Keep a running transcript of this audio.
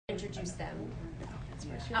introduce them.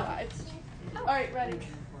 You're live. All right, ready.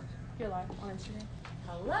 You're live on Instagram.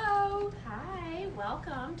 Hello. Hi.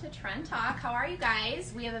 Welcome to Trend Talk. How are you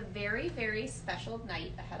guys? We have a very, very special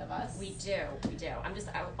night ahead of us. We do. I'm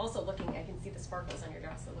also looking, I can see the sparkles on your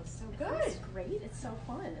dress. It looks so good. It's great. It's so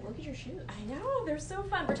fun. Look at your shoes. I know, they're so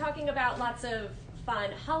fun. We're talking about lots of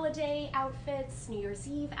fun holiday outfits, New Year's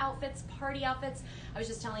Eve outfits, party outfits. I was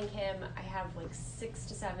just telling Kim I have like 6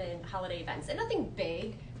 to 7 holiday events, and nothing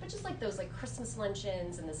big, but just like those like Christmas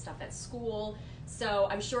luncheons and the stuff at school. So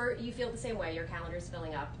I'm sure you feel the same way. Your calendar's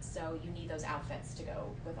filling up, so you need those outfits to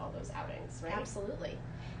go with all those outings, right? Absolutely.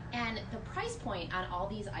 And the price point on all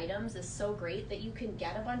these items is so great that you can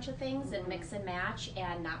get a bunch of things and mix and match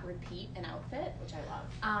and not repeat an outfit. Which I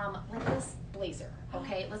love. Like this blazer,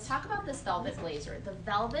 okay? Let's talk about this velvet blazer. The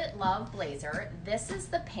Velvet Love Blazer. This is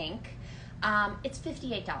the pink. It's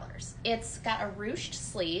 $58. It's got a ruched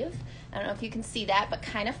sleeve. I don't know if you can see that, but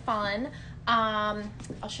kind of fun. I'll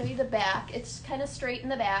show you the back. It's kind of straight in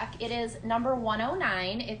the back. It is number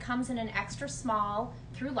 109. It comes in an extra small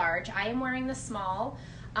through large. I am wearing the small.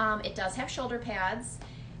 It does have shoulder pads,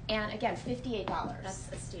 and again, $58. That's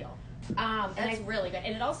a steal. And That's really good.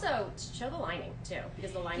 And it also, show the lining too,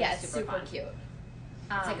 because the lining is super fun. Cute.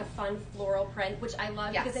 It's like a fun floral print, which I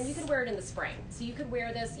love, because then you can wear it in the spring. So you could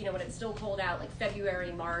wear this, when it's still cold out, like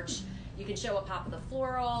February, March. You can show a pop of the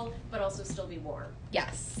floral, but also still be warm.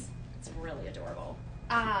 Yes. It's really adorable.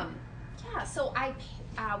 So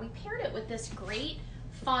we paired it with this great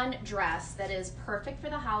fun dress that is perfect for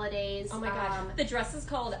the holidays. Oh my god. The dress is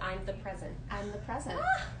called I'm the Present. I'm the Present.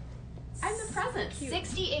 Ah, I'm the Present. Cute.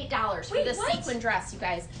 $68 for Wait, this what? sequin dress, you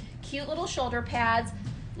guys. Cute little shoulder pads.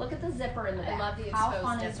 Look at the zipper in the back. I love the How exposed.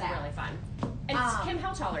 fun It's is that? really fun. And Kim,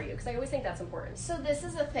 how tall are you? Because I always think that's important. So this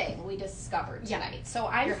is a thing we discovered tonight. So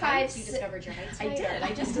I'm Your height? You discovered your height I tonight? did.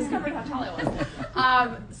 I just discovered how tall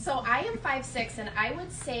I was. So I am 5'6", and I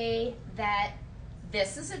would say that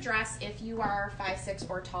this is a dress, if you are 5'6"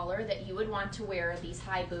 or taller, that you would want to wear these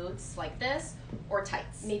high boots like this or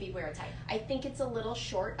tights. Maybe wear a tight. I think it's a little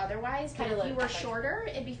short otherwise, but Kinda if you look were like shorter,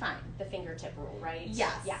 it'd be fine. The fingertip rule, right?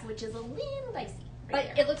 Yes, Yeah. which is a little dicey.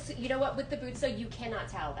 But it looks, you know what, with the boots, so you cannot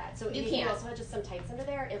tell that. So You if can't. you also had just some tights under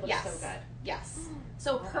there, it looks Yes. so good. Yes.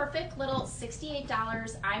 So perfect little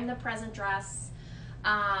 $68. I'm the Present dress.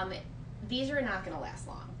 These are not going to last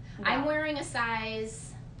long. No. I'm wearing a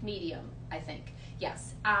size medium, I think.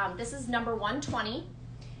 Yes. This is number 120,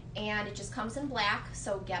 and it just comes in black,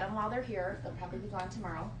 so get them while they're here. They'll probably be gone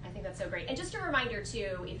tomorrow. I think that's so great. And just a reminder,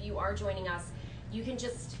 too, if you are joining us, you can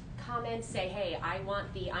just comment, say, hey, I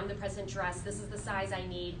want the I'm the Present dress. This is the size I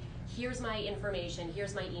need. Here's my information.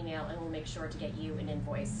 Here's my email, and we'll make sure to get you an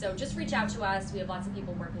invoice. So just reach out to us. We have lots of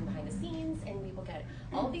people working behind the scenes, and we will get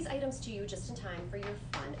all of these items to you just in time for your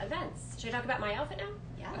fun events. Should I talk about my outfit now?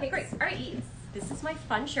 Yes. Okay, great. All right. This is my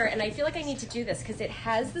fun shirt, and I feel like I need to do this because it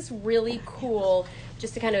has this really cool,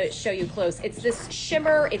 just to kind of show you close, it's this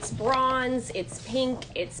shimmer, it's bronze, it's pink,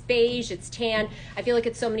 it's beige, it's tan. I feel like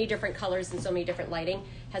it's so many different colors and so many different lighting.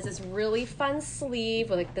 Has this really fun sleeve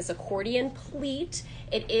with like this accordion pleat.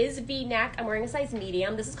 It is V-neck. I'm wearing a size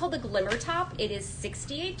medium. This is called the Glimmer Top. It is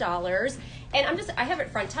 $68. And I have it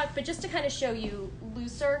front tucked, but just to kind of show you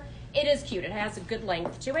looser, it is cute. It has a good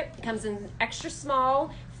length to it. It comes in extra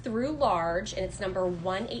small through large, and it's number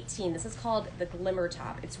 118. This is called the Glimmer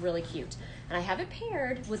Top. It's really cute. And I have it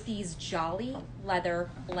paired with these Jolly leather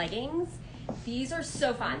leggings. These are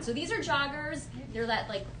so fun. So these are joggers. They're that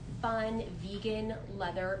like fun vegan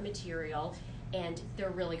leather material, and they're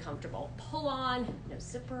really comfortable. Pull on, no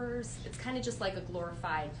zippers. It's kind of just like a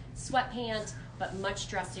glorified sweatpant, but much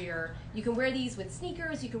dressier. You can wear these with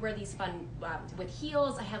sneakers. You can wear these fun with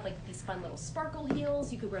heels. I have like these fun little sparkle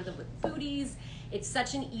heels. You could wear them with booties. It's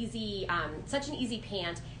such an easy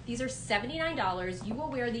pant. These are $79. You will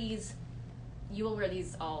wear these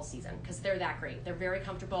all season because they're that great. They're very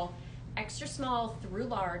comfortable. Extra small through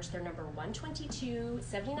large. They're number 122,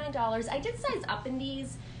 $79. I did size up in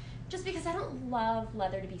these just because I don't love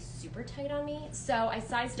leather to be super tight on me. So I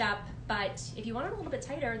sized up, but if you want it a little bit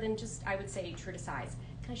tighter, then just, I would say, true to size.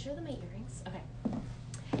 Can I show them my earrings? Okay.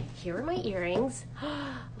 Here are my earrings.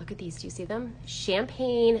 Look at these. Do you see them?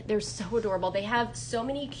 Champagne. They're so adorable. They have so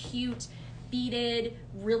many cute beaded,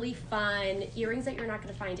 really fun earrings that you're not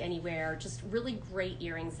going to find anywhere. Just really great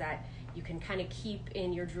earrings that you can kind of keep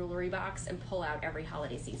in your jewelry box and pull out every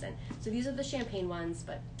holiday season. So these are the champagne ones,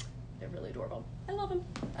 but they're really adorable. I love them.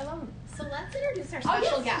 I love them. So let's introduce our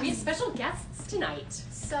special guests. We have special guests tonight.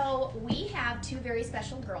 So we have two very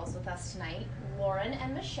special girls with us tonight, Lauren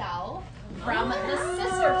and Michelle from the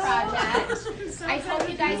Sister Project. I hope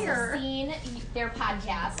you guys have seen their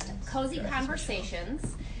podcast, Cozy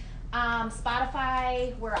Conversations.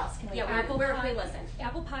 Spotify, where else can we Yeah, find where can we listen?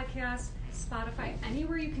 Apple Podcasts, Spotify,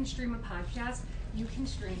 anywhere you can stream a podcast, you can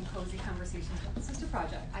stream Cozy Conversations with the Sister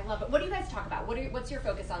Project. I love it. What do you guys talk about? What's your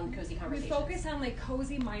focus on Cozy We Conversations? focus on like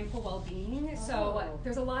cozy, mindful well-being. So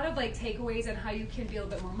there's a lot of like takeaways on how you can be a little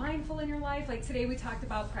bit more mindful in your life. Like today we talked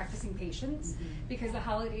about practicing patience because the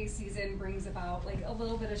holiday season brings about like a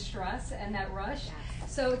little bit of stress and that rush.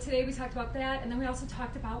 Yes. So today we talked about that, and then we also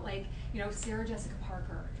talked about like, Sarah Jessica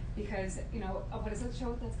Parker. Because, what is the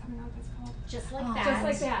show that's coming out that's called? Just like that. Just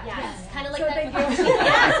like that. Yes. Yes. Kind of like So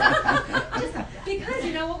that. thank you. Because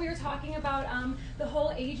what we were talking about, the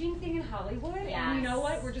whole aging thing in Hollywood, and you know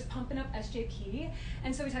what, we're just pumping up SJP,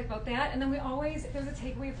 and so we talked about that, and then there's a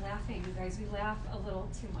takeaway of laughing, you guys. We laugh a little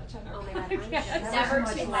too much on our Oh my God, podcast. never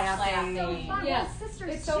much too much laughing. laughing. So fun. Yes. We're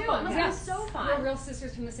sisters It's so too. fun. It must Yeah. be so fun. We're real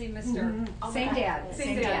sisters from the same mister. Oh my Same God. dad. Same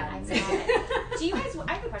Same dad. I dad. know it. Do you guys?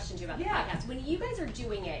 I have a question too about the Yeah. podcast. When you guys are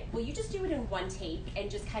doing it, will you just do it in one take and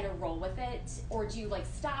just kind of roll with it, or do you like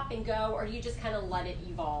stop and go, or do you just kind of let it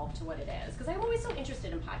evolve to what it is? Because I'm always so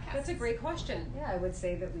interested in podcasts. That's a great question. Yeah, I would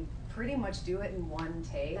say that we pretty much do it in one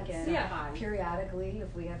take, That's and so Yeah. fun. periodically,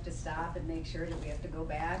 if we have to stop and make sure that we have to go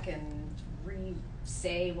back and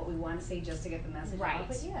re-say what we want to say just to get the message Right. out.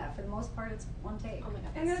 But yeah, for the most part, it's one take. Oh my God,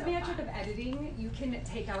 And that's the so magic fun. of editing, you can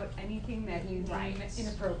take out anything that you deem Right.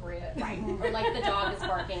 inappropriate. Right. Or like the dog is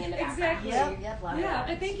barking in the background. Exactly. Love Yeah, it.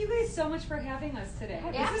 but thank you guys so much for having us today.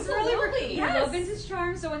 Yeah, This is really absolutely. we Yes. love Vintage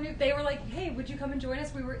Charm. So when they were like, "Hey, would you come and join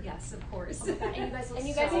us?" We were, "Yes, of course." Oh my God, and you guys look And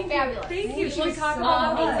you so guys look fabulous. Thank you. You Should we look talk so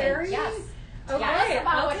about what we're good. wearing? Yes. Okay, Yes,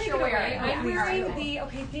 about I'll what take you're it away. wearing. I'm Yeah. wearing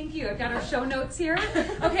okay, thank you. I've got our show notes here.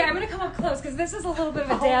 Okay, I'm going to come up close because this is a little bit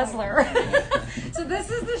of a dazzler. So this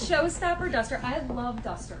is the Showstopper duster. I love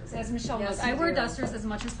dusters, as Michelle knows. Yes, I you wear do. dusters as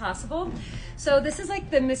much as possible. So this is like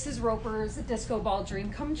the Mrs. Roper's disco ball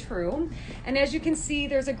dream come true. And as you can see,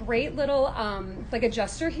 there's a great little like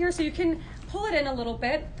adjuster here, so you can pull it in a little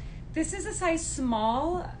bit. This is a size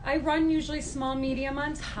small. I run usually small, medium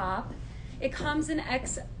on top. It comes in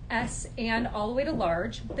XS and all the way to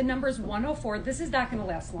large. The number is 104. This is not going to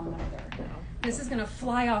last long either. This is going to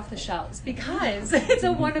fly off the shelves because it's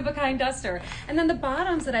a one-of-a-kind duster. And then the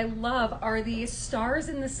bottoms that I love are the Stars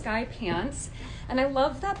in the Sky pants. And I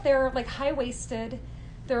love that they're like high-waisted.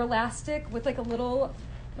 They're elastic with like a little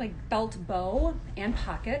like belt bow and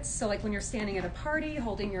pockets. So like when you're standing at a party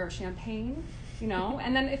holding your champagne,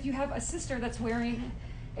 And then if you have a sister that's wearing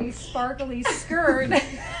a sparkly skirt.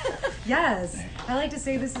 Yes, I like to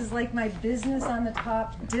say this is like my business on the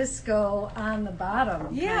top, disco on the bottom.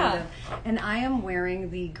 Yeah. Kind of. And I am wearing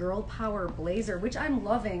the Girl Power blazer, which I'm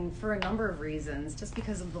loving for a number of reasons, just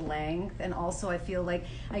because of the length, and also I feel like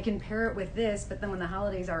I can pair it with this, but then when the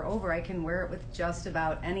holidays are over, I can wear it with just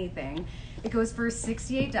about anything. It goes for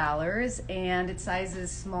 $68, and it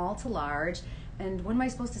sizes small to large. And what am I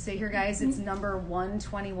supposed to say here, guys? It's number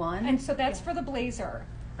 121. And so that's for the blazer.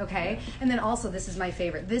 Okay, and then also this is my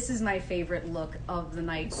favorite. This is my favorite look of the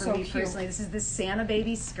night for So me cute. personally. This is this Santa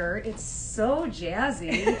baby skirt. It's so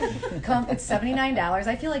jazzy. It's $79.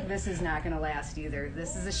 I feel like this is not going to last either.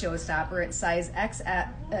 This is a showstopper. It's size X,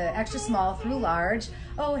 extra small through large.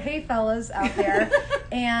 Oh, hey fellas out there,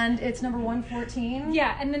 and it's number 114.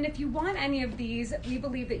 Yeah, and then if you want any of these, we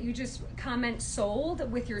believe that you just comment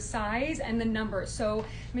sold with your size and the number. So,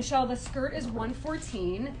 Michelle, the skirt is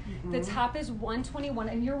 114, the top is 121,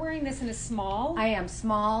 and you're wearing this in a small I am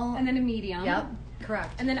small. and then a medium. Yep,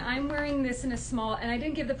 correct. And then I'm wearing this in a small, and I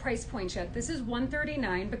didn't give the price points yet. This is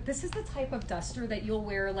 $139, but this is the type of duster that you'll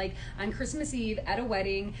wear like on Christmas Eve, at a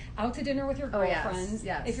wedding, out to dinner with your Oh, yes, girlfriends.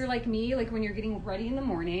 yes. If you're like me, like when you're getting ready in the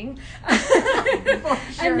morning. For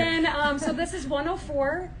sure. And then, so this is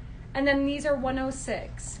 104, and then these are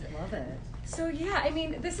 106. I love it. So yeah, I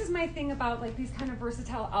mean, this is my thing about like these kind of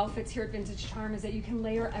versatile outfits here at Vintage Charm is that you can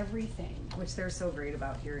layer everything. Which they're so great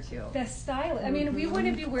about here too. The style. I mean, we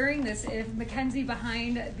wouldn't be wearing this if Mackenzie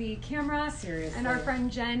behind the camera Seriously. and our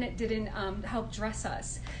friend Jen didn't help dress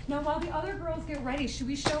us. Now, while the other girls get ready, should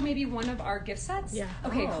we show maybe one of our gift sets? Yeah.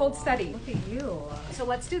 Okay, Oh, hold steady. Look at you. So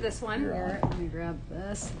let's do this one. Here, let me grab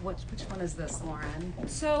this. Which one is this, Lauren?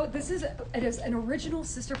 So it is an original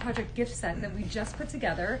Sister Project gift set that we just put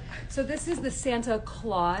together. So this is the Santa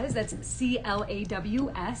Claus. That's CLAWS See what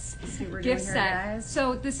we're gift doing here, set. guys?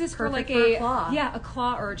 So this is Perfect for like for a claw. a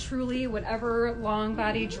claw or a Truly, whatever long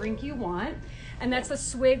body drink you want. And that's a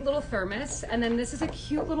swig little thermos. And then this is a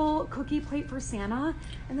cute little cookie plate for Santa.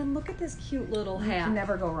 And then look at this cute little You hat. can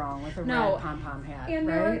never go wrong with a No. red pom-pom hat, And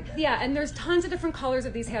right? and there's tons of different colors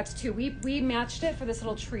of these hats too. We matched it for this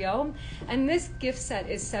little trio, and this gift set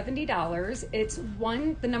is $70. It's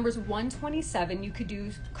the number's 127. You could do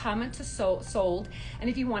comment to sold, and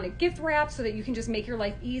if you want a gift wrap so that you can just make your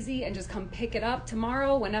life easy and just come pick it up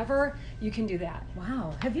tomorrow, whenever, you can do that.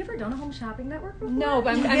 Wow. Have you ever done a home shopping network before? No,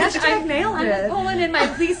 but I'm Hashtag nailed I'm it. pulling in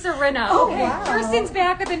my Lisa Rinna. Oh, Okay, wow. Kirsten's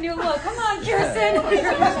back with a new look. Come on, Kirsten.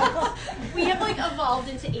 We have like evolved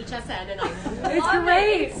into HSN, and I love It's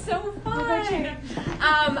great. It's so fun.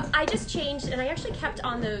 I just changed, and I actually kept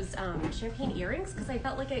on those champagne earrings because I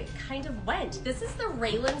felt like it kind of went. This is the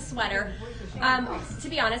Raylan sweater. To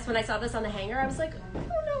be honest, when I saw this on the hanger, I was like, I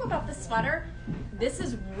don't know about this sweater. This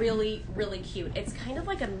is really, really cute. It's kind of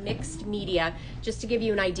like a mixed media, just to give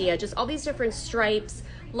you an idea. Just all these different stripes,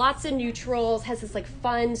 lots of neutrals, has this like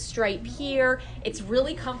fun stripe here. It's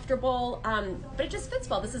really comfortable, but it just fits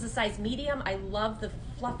well. This is a size medium. I love the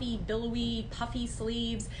fluffy, billowy, puffy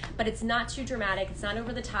sleeves, but it's not too dramatic. It's not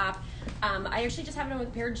over the top. I actually just have it on with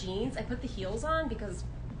a pair of jeans. I put the heels on because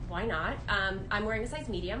why not? I'm wearing a size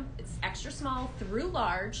medium. It's extra small through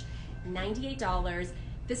large, $98.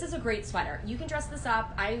 This is a great sweater. You can dress this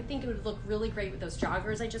up. I think it would look really great with those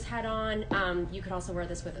joggers I just had on. You could also wear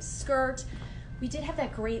this with a skirt. We did have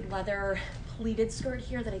that great leather pleated skirt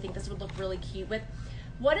here that I think this would look really cute with.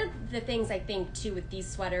 One of the things I think too with these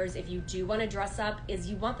sweaters, if you do want to dress up, is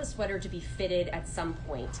you want the sweater to be fitted at some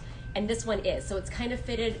point. And this one is. So it's kind of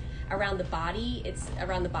fitted around the body. It's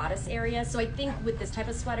around the bodice area. So I think with this type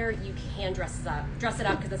of sweater, you can dress it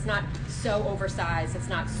up because it's not so oversized. It's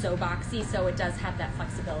not so boxy. So it does have that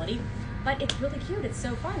flexibility. But it's really cute. It's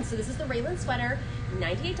so fun. So this is the Raylan sweater,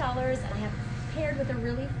 $98. And I have paired with a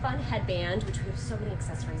really fun headband, which we have so many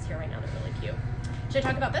accessories here right now. They're really cute. Should I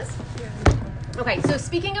talk about this? Yeah. Okay, so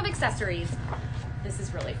speaking of accessories, this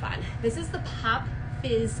is really fun. This is the Pop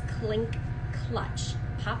Fizz Clink Clutch.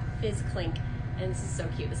 Pop Fizz Clink, and this is so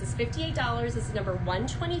cute. This is $58. This is number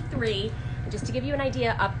 123. And just to give you an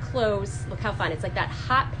idea up close, look how fun. It's like that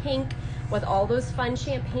hot pink with all those fun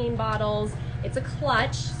champagne bottles. It's a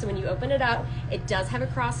clutch, so when you open it up, it does have a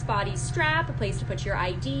crossbody strap, a place to put your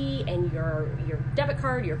ID and your debit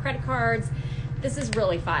card, your credit cards. This is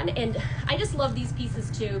really fun. And I just love these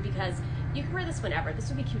pieces too because you can wear this whenever. This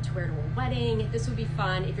would be cute to wear to a wedding. This would be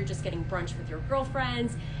fun if you're just getting brunch with your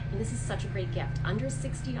girlfriends. And this is such a great gift. Under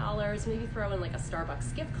 $60, maybe throw in like a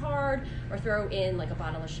Starbucks gift card or throw in like a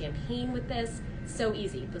bottle of champagne with this. So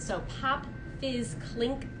easy. So Pop Fizz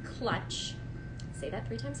Clink Clutch. Say that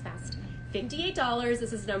 3 times fast. $58.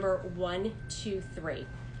 This is number 123.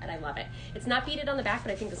 And I love it. It's not beaded on the back,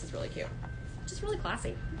 but I think this is really cute. Just really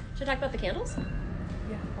classy. Should I talk about the candles?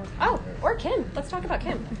 Yeah. Oh, or Kim. Let's talk about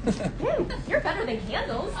Kim. Kim, you're better than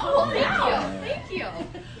candles. Oh, thank you.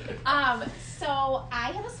 So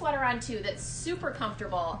I have a sweater on too that's super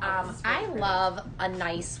comfortable. I love a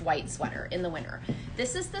nice white sweater in the winter.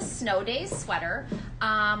 This is the Snow Days sweater.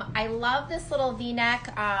 I love this little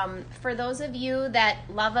V-neck. For those of you that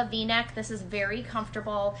love a V-neck, this is very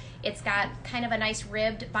comfortable. It's got kind of a nice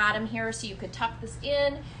ribbed bottom here, so you could tuck this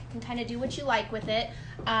in. You can kind of do what you like with it.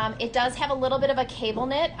 It does have a little bit of a cable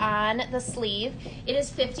knit on the sleeve. It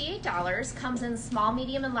is $58, comes in small,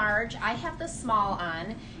 medium, and large. I have the small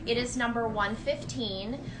on. It is number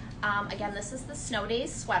 115. Again, this is the Snow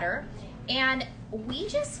Days sweater. And we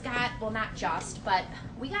just got, well not just, but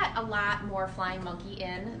we got a lot more Flying Monkey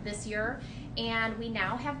in this year. And we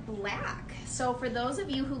now have black. So for those of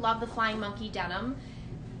you who love the Flying Monkey denim,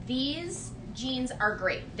 these jeans are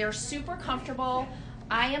great. They're super comfortable.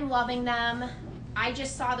 I am loving them. I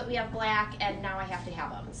just saw that we have black and now I have to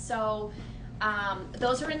have them. So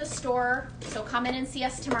those are in the store. So come in and see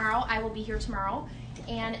us tomorrow. I will be here tomorrow.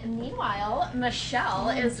 And meanwhile, Michelle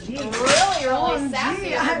is really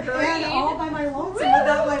sassy. I'm all by my lonesome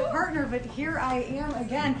without my partner, but here I am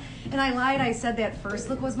again. And I lied, I said that first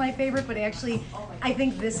look was my favorite, but actually I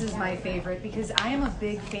think this is my favorite because I am a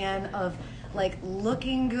big fan of like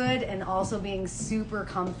looking good and also being super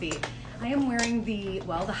comfy. I am wearing the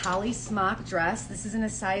Holly smock dress. This is in a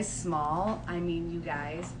size small. I mean, you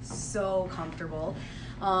guys, so comfortable.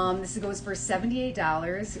 This goes for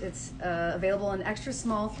 $78. It's available in extra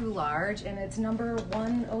small through large, and it's number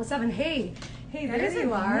 107. Hey, That there is a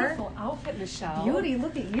you are. beautiful outfit, Michelle. Beauty,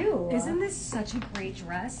 look at you. Isn't this such a great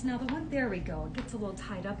dress? Now the one, there we go. It gets a little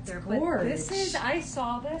tied up there. But gorgeous. I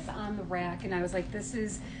saw this on the rack and I was like, this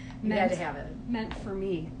is You had to have it. Meant for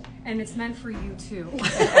me, and it's meant for you too.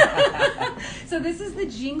 So this is the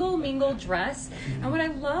Jingle Mingle dress, and what I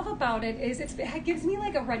love about it is it gives me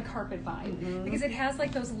like a red carpet vibe because it has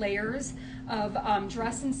like those layers of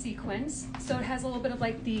dress and sequins. So it has a little bit of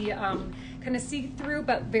like the kind of see-through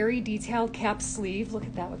but very detailed cap sleeve. Look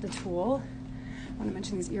at that with the tulle. I want to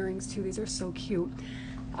mention these earrings too. These are so cute.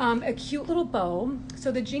 A cute little bow.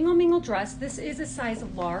 So the Jingle Mingle dress, this is a size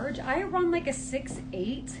large. I run like a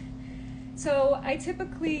 6'8". So I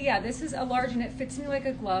typically, this is a large and it fits me like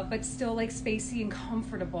a glove, but still like spacey and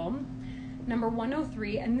comfortable. Number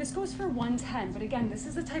 103, and this goes for 110. But again, this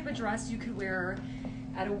is the type of dress you could wear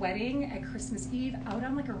at a wedding, at Christmas Eve, out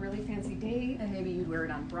on like a really fancy date. And maybe you'd wear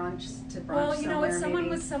it on brunch to brunch. Well, you know,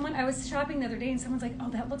 somewhere, someone I was shopping the other day and someone's like, "Oh,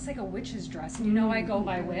 that looks like a witch's dress." And you know I go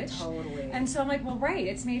by witch. Totally. And so I'm like, "Well, right,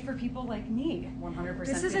 it's made for people like me." 100%.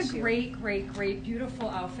 This is a great, beautiful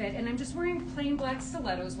outfit, and I'm just wearing plain black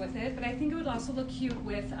stilettos with it, but I think it would also look cute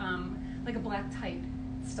with like a black tight.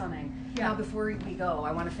 Stunning. Yeah. Now, before we go,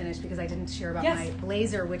 I want to finish because I didn't share about Yes. my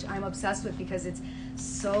blazer, which I'm obsessed with because it's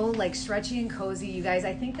so like stretchy and cozy. You guys,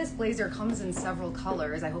 I think this blazer comes in several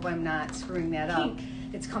colors. I hope I'm not screwing that up. Pink.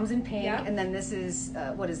 It comes in pink, Yeah. and then this is,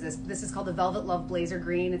 what is this? This is called the Velvet Love Blazer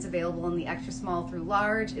Green. It's available in the extra small through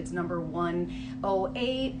large. It's number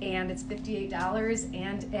 108, and it's $58.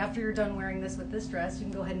 And after you're done wearing this with this dress, you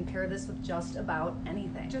can go ahead and pair this with just about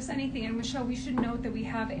anything. Just anything. And Michelle, we should note that we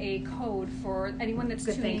have a code for anyone that's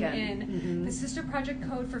Good tuning thinking. in. The Sister Project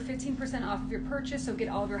code for 15% off of your purchase. So get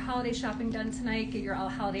all of your holiday shopping done tonight. Get your all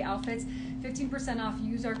holiday outfits. 15% off.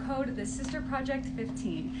 Use our code, the Sister Project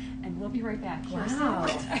 15. And we'll be right back. Here's Wow.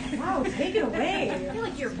 Wow, take it away. I feel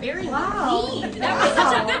like you're very Wow. lead. That was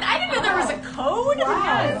such a good. I didn't know there was a code.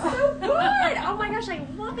 Wow. Yes, so good. Oh my gosh, I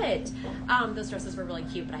love it. Those dresses were really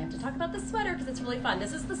cute, but I have to talk about the sweater because it's really fun.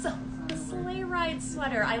 This is the sleigh ride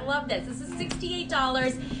sweater. I love this. This is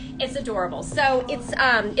 $68. It's adorable. So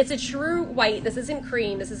it's a true white. This isn't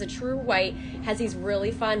cream. This is a true white. Has these really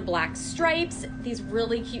fun black stripes. These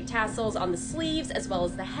really cute tassels on the sleeves as well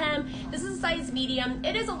as the hem. This is a size medium.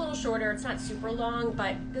 It is a little shorter. It's not super long,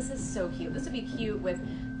 but this is so cute. This would be cute with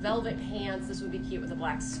velvet pants. This would be cute with a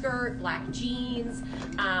black skirt, black jeans.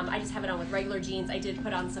 I just have it on with regular jeans. I did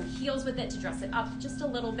put on some heels with it to dress it up just a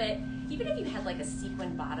little bit. Even if you had like a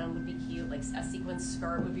sequin bottom would be cute, like a sequin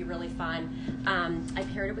skirt would be really fun. I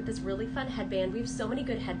paired it with this really fun headband. We have so many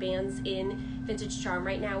good headbands in Vintage Charm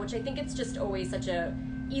right now, which I think it's just always such a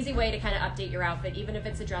easy way to kind of update your outfit, even if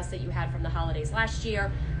it's a dress that you had from the holidays last year.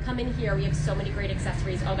 Come in here, we have so many great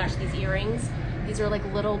accessories. Oh gosh, these earrings. These are like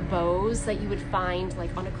little bows that you would find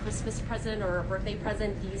like on a Christmas present or a birthday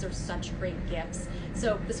present. These are such great gifts.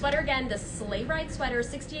 So the sweater again, the sleigh ride sweater,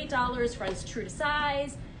 $68, runs true to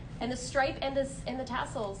size. And the stripe and the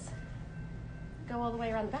tassels go all the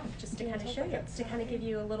way around the back, just to kind of show you, to kind of give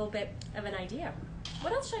you a little bit of an idea.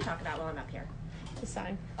 What else should I talk about while I'm up here? The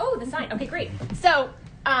sign. Oh, the sign. Okay, great. So,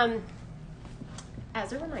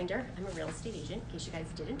 as a reminder, I'm a real estate agent, in case you guys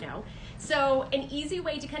didn't know. So, an easy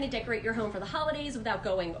way to kind of decorate your home for the holidays without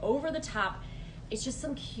going over the top is just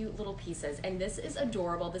some cute little pieces. And this is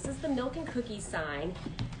adorable. This is the Milk and Cookies sign.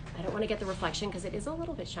 I don't want to get the reflection because it is a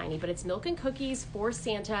little bit shiny, but it's Milk and Cookies for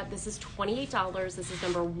Santa. This is $28. This is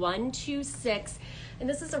number 126. And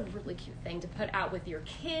this is a really cute thing to put out with your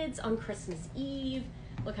kids on Christmas Eve.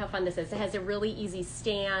 Look how fun this is. It has a really easy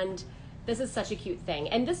stand. This is such a cute thing.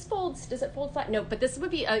 And this folds, does it fold flat? No, but this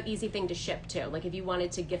would be an easy thing to ship too. Like if you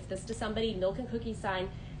wanted to gift this to somebody, Milk and Cookies sign.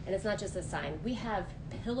 And it's not just a sign. We have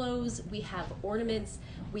pillows, we have ornaments,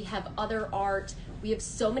 we have other art. We have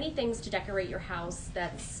so many things to decorate your house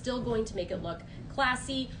that's still going to make it look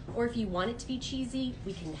classy. Or if you want it to be cheesy,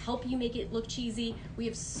 we can help you make it look cheesy. We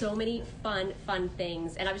have so many fun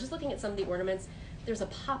things. And I was just looking at some of the ornaments. There's a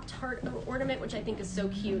Pop-Tart ornament, which I think is so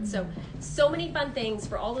cute. So many fun things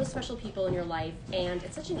for all those special people in your life. And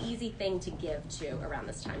it's such an easy thing to give to around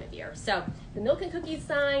this time of year. So the Milk and Cookies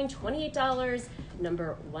sign, $28,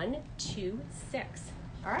 number 126.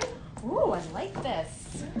 All right. Ooh, I like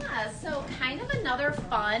this. Yeah, so kind of another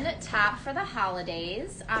fun top for the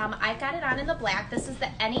holidays. I got it on in the black. This is the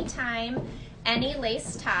Anytime Any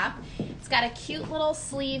Lace top. It's got a cute little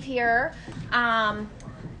sleeve here.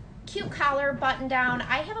 Cute collar button down.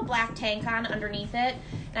 I have a black tank on underneath it,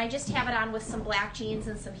 and I just have it on with some black jeans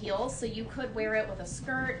and some heels, so you could wear it with a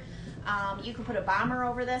skirt. You could put a bomber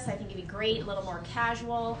over this. I think it'd be great, a little more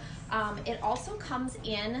casual. It also comes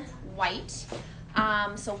in white.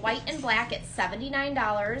 So white and black at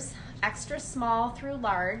 $79, extra small through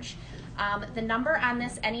large. The number on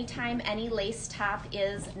this Anytime Any Lace top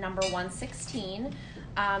is number 116.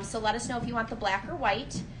 So let us know if you want the black or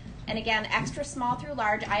white. And again, extra small through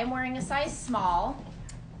large. I am wearing a size small.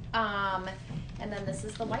 And then this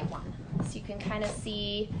is the white one. So you can kind of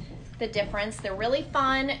see the difference. They're really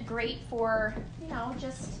fun, great for, you know,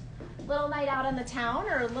 just a little night out in the town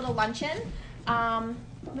or a little luncheon.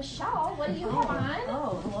 Michelle, what do you have on?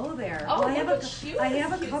 Oh, hello there. Oh, Well, look at you I with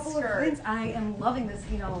have this a cute couple skirt. of things. I am loving this.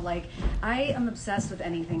 You know, like I am obsessed with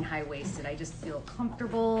anything high waisted. I just feel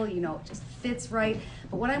comfortable. You know, it just fits right.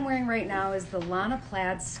 But what I'm wearing right now is the Lana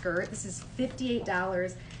plaid skirt. This is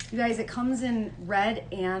 $58. You guys, it comes in red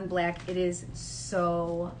and black. It is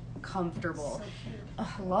so comfortable.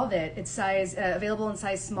 Oh, I love it. It's size available in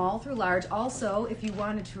size small through large. Also, if you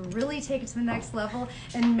wanted to really take it to the next level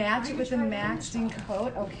and match it with a maxing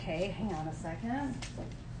coat. Okay, hang on a second.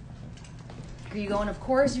 Here you go, and of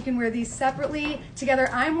course you can wear these separately together.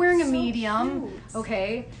 I'm wearing a medium. cute.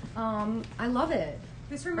 Okay, I love it.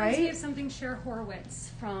 This reminds me Right? of something Cher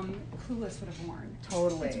Horowitz from Clueless would have worn.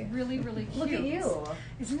 Totally. It's really, really cute. Look at you.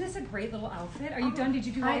 Isn't this a great little outfit? Are you done? Did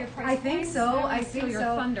you do all your price I think points? so. don't wanna I steal think your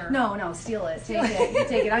so. thunder. No, steal it. Take it. You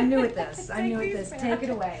take it. I'm new at this. I'm new at Take this. these Take back. it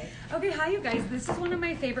away. Okay, hi you guys. This is one of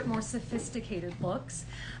my favorite, more sophisticated looks.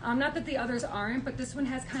 Not that the others aren't, but this one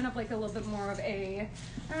has kind of like a little bit more of a,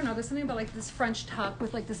 I don't know, there's something about like this French tuck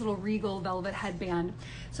with like this little regal velvet headband.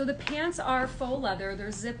 So the pants are faux leather.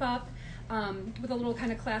 They're zip up. With a little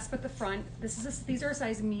kind of clasp at the front. These are a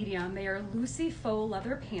size medium. They are Lucy faux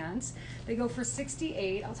leather pants. They go for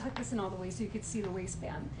 $68. I'll tuck this in all the way so you can see the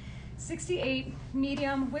waistband. $68,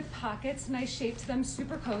 medium with pockets, nice shape to them,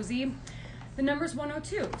 super cozy. The number's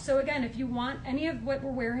 102. So again, if you want any of what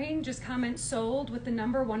we're wearing, just comment sold with the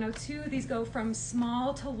number 102. These go from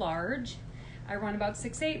small to large. I run about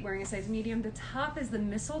 6'8", wearing a size medium. The top is the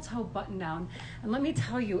mistletoe button down. And let me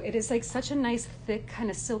tell you, it is like such a nice, thick, kind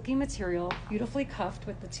of silky material, beautifully cuffed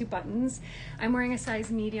with the two buttons. I'm wearing a size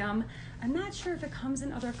medium. I'm not sure if it comes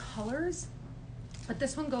in other colors, but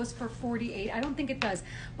this one goes for $48. I don't think it does.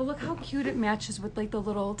 But look how cute it matches with like the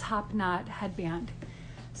little top knot headband.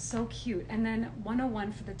 So cute. And then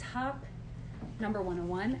 101 for the top, number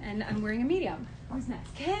 101, and I'm wearing a medium. Who's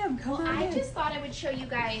next? Kim, come on I in. just thought I would show you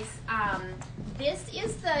guys, this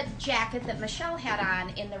is the jacket that Michelle had on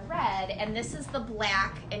in the red, and this is the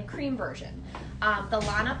black and cream version. The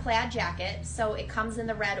Lana plaid jacket, so it comes in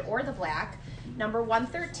the red or the black. Number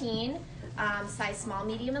 113, size small,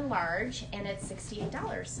 medium, and large, and it's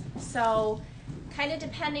 $68. So kind of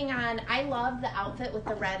depending on, I love the outfit with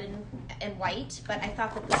the red and white, but I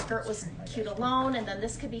thought that the skirt was cute alone, and then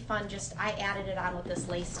this could be fun, just I added it on with this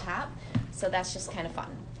lace top, so that's just kind of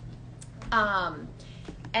fun.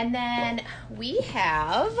 And then we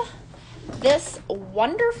have this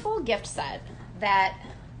wonderful gift set that,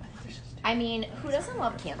 I mean, who doesn't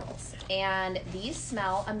love candles? And these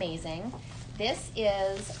smell amazing. This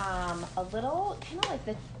is a little, kind of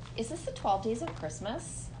like is this the 12 Days of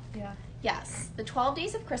Christmas? Yeah. Yes, the 12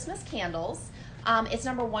 Days of Christmas candles. It's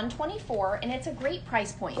number 124, and it's a great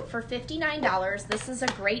price point. For $59, this is a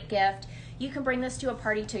great gift. You can bring this to a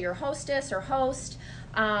party to your hostess or host.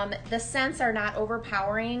 The scents are not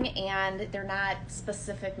overpowering, and they're not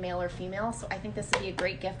specific male or female, so I think this would be a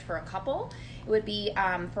great gift for a couple. It would be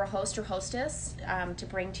for a host or hostess to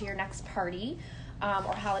bring to your next party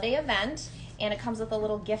or holiday event. And it comes with a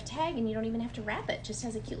little gift tag, and you don't even have to wrap it. Just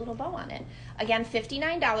has a cute little bow on it. Again,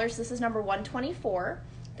 $59. This is number 124.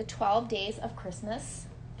 The 12 Days of Christmas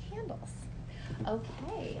candles.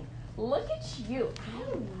 Okay, look at you.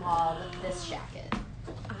 I love this jacket.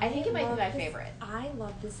 I think it might be my favorite. I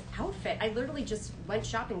love this outfit. I literally just went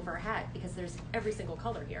shopping for a hat because there's every single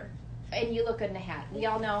color here. And you look good in a hat. We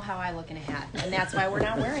all know how I look in a hat, and that's why we're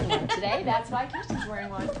not wearing one today. That's why Kirsten's wearing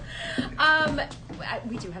one.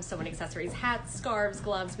 We do have so many accessories: hats, scarves,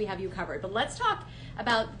 gloves. We have you covered. But let's talk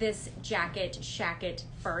about this shacket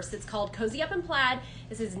first. It's called Cozy Up in Plaid.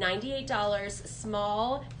 This is $98,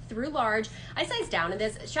 small through large. I sized down in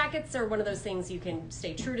this. Shackets are one of those things you can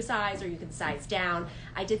stay true to size or you can size down.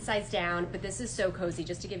 I did size down, but this is so cozy.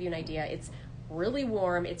 Just to give you an idea, it's really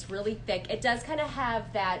warm, it's really thick. It does kind of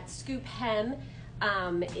have that scoop hem.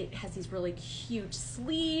 It has these really cute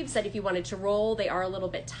sleeves that if you wanted to roll, they are a little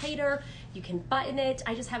bit tighter. You can button it.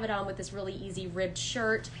 I just have it on with this really easy ribbed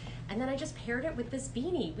shirt. And then I just paired it with this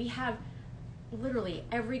beanie. We have literally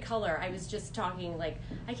every color. I was just talking, like,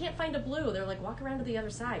 I can't find a blue. They're like, walk around to the other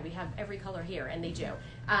side. We have every color here, and they do.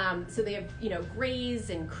 So they have, grays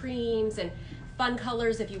and creams and fun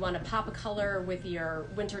colors if you want to pop a color with your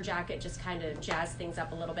winter jacket, just kind of jazz things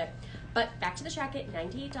up a little bit. But back to the jacket,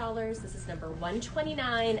 $98. This is number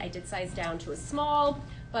 129. I did size down to a small,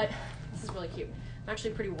 but this is really cute. I'm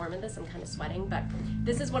actually pretty warm in this. I'm kind of sweating, but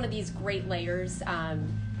this is one of these great layers.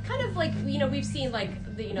 kind of like, you know, we've seen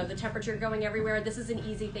like the, you know, the temperature going everywhere. This is an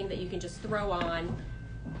easy thing that you can just throw on,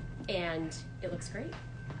 and it looks great.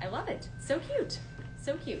 I love it. So cute.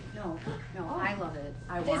 So cute. No, I love it.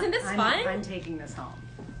 Isn't this fun? I'm taking this home.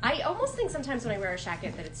 I almost think sometimes when I wear a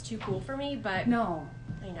shacket that it's too cool for me, but No,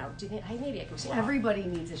 I know. Do you think maybe I can pull it off. everybody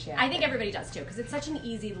needs a shacket. I think everybody does too, because it's such an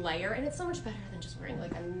easy layer, and it's so much better than just wearing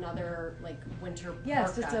like another like winter.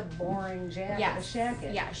 Yes, parka. it's a boring jacket, Yes. a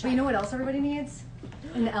shacket. Yeah, a But you know what else everybody needs?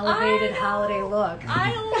 An elevated I know. holiday look.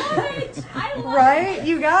 I love it. I love Right?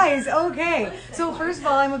 You guys, okay. So first of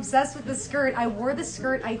all, I'm obsessed with the skirt. I wore the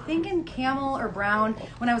skirt, I think in camel or brown,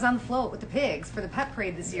 when I was on the float with the pigs for the pet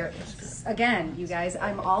parade this year. Again, you guys,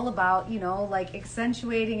 I'm all about, you know, like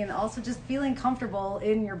accentuating and also just feeling comfortable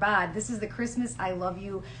in your bod. This is the Christmas I Love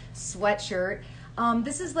You sweatshirt.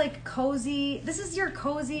 This is like cozy. This is your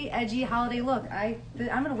cozy, edgy holiday look. I'm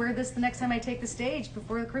gonna wear this the next time I take the stage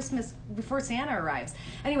before Santa arrives.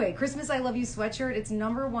 Anyway, Christmas I Love You sweatshirt. It's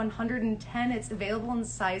number 110. It's available in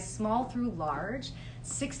size small through large.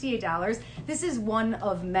 $68. This is one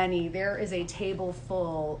of many. There is a table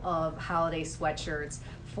full of holiday sweatshirts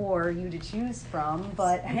for you to choose from.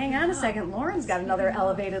 But hang on a second, Lauren's got another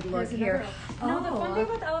elevated look Here's here. another one. No, the fun thing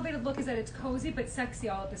with elevated look is that it's cozy but sexy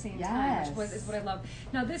all at the same time, which is what I love.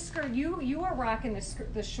 Now this skirt, you are rocking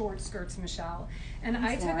the short skirts, Michelle, and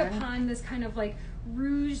Thanks, I took Lauren. upon this kind of like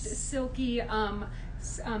rouged, silky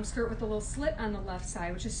skirt with a little slit on the left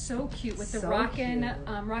side, which is so cute with the So rocking cute.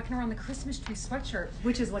 rocking around the Christmas tree sweatshirt.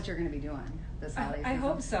 Which is what you're going to be doing this holiday I season.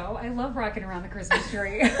 hope so. I love rocking around the Christmas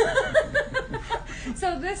tree.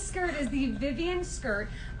 So this skirt is the Vivian skirt.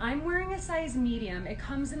 I'm wearing a size medium. It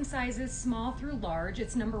comes in sizes small through large.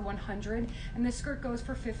 It's number 100, and this skirt goes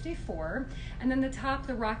for $54. And then the top,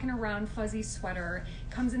 the rocking around fuzzy sweater,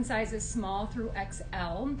 comes in sizes small through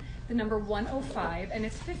XL. The number 105, and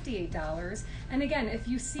it's $58. And again, if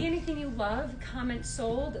you see anything you love, comment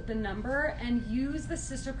sold, the number, and use the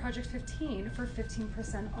Sister Project 15 for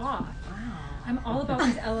 15% off. Wow. I'm all about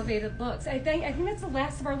these elevated looks. I think that's the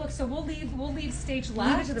last of our looks. So we'll leave stage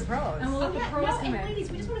left. Leave it to the pros. And we'll let the pros come and in. ladies,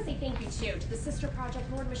 we just want to say thank you too to the Sister Project.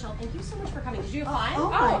 Lord Michelle, thank you so much for coming. Did you have fun? Oh, Oh,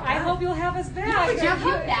 my I God. hope you'll have us back. I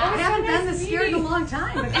haven't been this scared in a meeting. long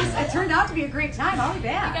time, but it turned out to be a great time. I'll be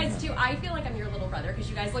back. You guys too. I feel like I'm your little brother because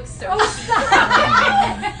you guys look so. Come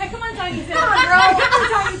on, Tiny Tim. Come on, girl. Come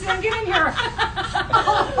on, Tiny Tim. Get in here.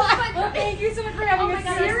 Well, thank you so much for having Oh my us.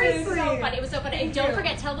 God, Seriously. it was so fun. It was so fun. And don't you.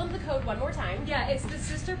 forget, tell them the code one more time. Yeah, it's the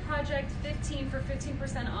Sister Project 15 for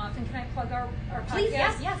 15% off. And can I plug our podcast? Please,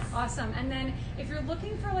 yes. Awesome. And then if you're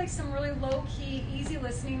looking for like some really low key, easy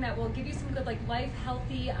listening that will give you some good like life,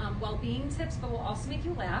 healthy, well-being tips, but will also make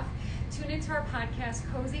you laugh, tune into our podcast,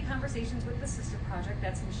 Cozy Conversations with the Sister Project.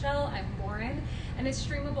 That's Michelle. I'm Lauren, and it's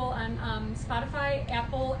streamable on Spotify,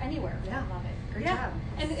 Apple, anywhere. Yeah. Love it. Great Yeah. job.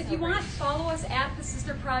 And if you want, follow us at the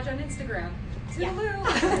Sister Project on Instagram. Yeah.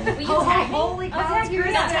 Toodaloo. Will you Oh, tag me? holy I'll cow. tag you.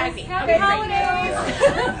 I'll tag me. Happy Okay, great.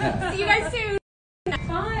 holidays. See you guys soon.